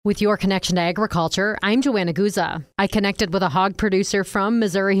With your connection to agriculture, I'm Joanna Guza. I connected with a hog producer from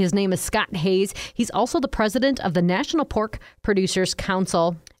Missouri. His name is Scott Hayes. He's also the president of the National Pork Producers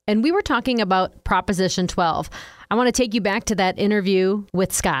Council. And we were talking about Proposition 12. I want to take you back to that interview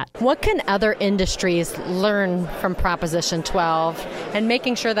with Scott. What can other industries learn from Proposition 12 and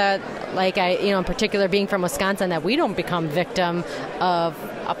making sure that, in particular being from Wisconsin, that we don't become victim of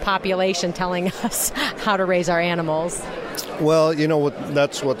a population telling us how to raise our animals? Well,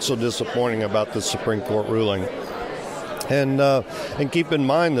 that's what's so disappointing about the Supreme Court ruling. And keep in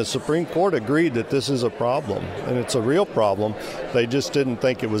mind, the Supreme Court agreed that this is a problem, and it's a real problem. They just didn't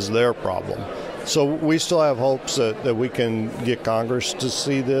think it was their problem. So we still have hopes that we can get Congress to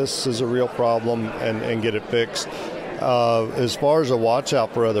see this as a real problem and get it fixed. As far as a watch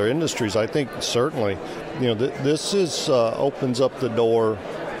out for other industries, I think certainly, this opens up the door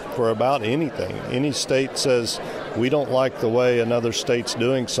for about anything. Any state says we don't like the way another state's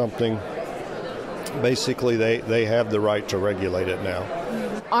doing something, basically they have the right to regulate it now.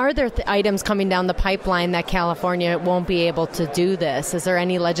 Are there items coming down the pipeline that California won't be able to do this? Is there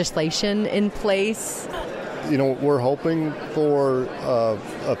any legislation in place? We're hoping for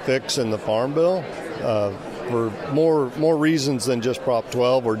a fix in the Farm Bill. For more reasons than just Prop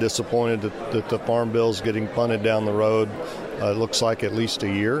 12, we're disappointed that the Farm Bill is getting punted down the road. It looks like at least a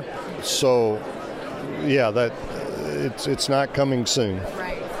year. So, yeah, that it's not coming soon.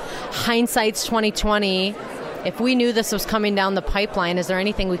 Right. Hindsight's 2020. If we knew this was coming down the pipeline, is there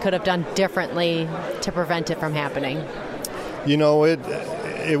anything we could have done differently to prevent it from happening?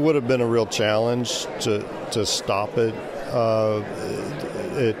 It would have been a real challenge to stop it.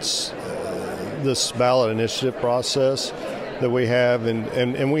 It's this ballot initiative process that we have,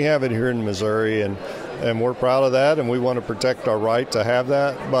 and we have it here in Missouri, and we're proud of that, and we want to protect our right to have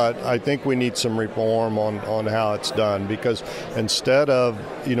that. But I think we need some reform on how it's done, because instead of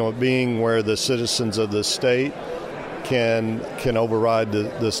being where the citizens of the state can override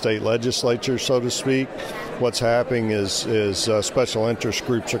the state legislature, so to speak, what's happening is special interest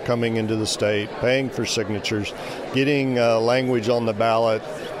groups are coming into the state, paying for signatures, getting language on the ballot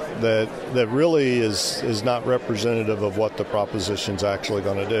that really is not representative of what the proposition's actually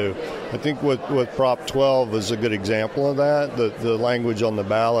going to do. I think with Prop 12 is a good example of that. The language on the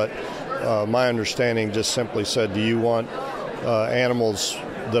ballot, my understanding just simply said, do you want animals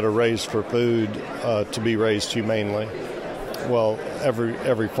that are raised for food to be raised humanely? Well,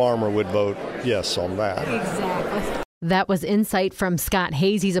 every farmer would vote yes on that. Exactly. That was insight from Scott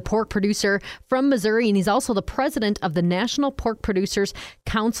Hayes. He's a pork producer from Missouri, and he's also the president of the National Pork Producers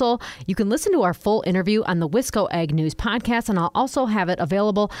Council. You can listen to our full interview on the Wisco Ag News podcast, and I'll also have it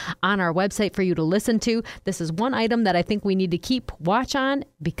available on our website for you to listen to. This is one item that I think we need to keep watch on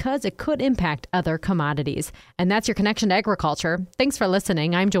because it could impact other commodities. And that's your connection to agriculture. Thanks for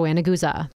listening. I'm Joanna Guza.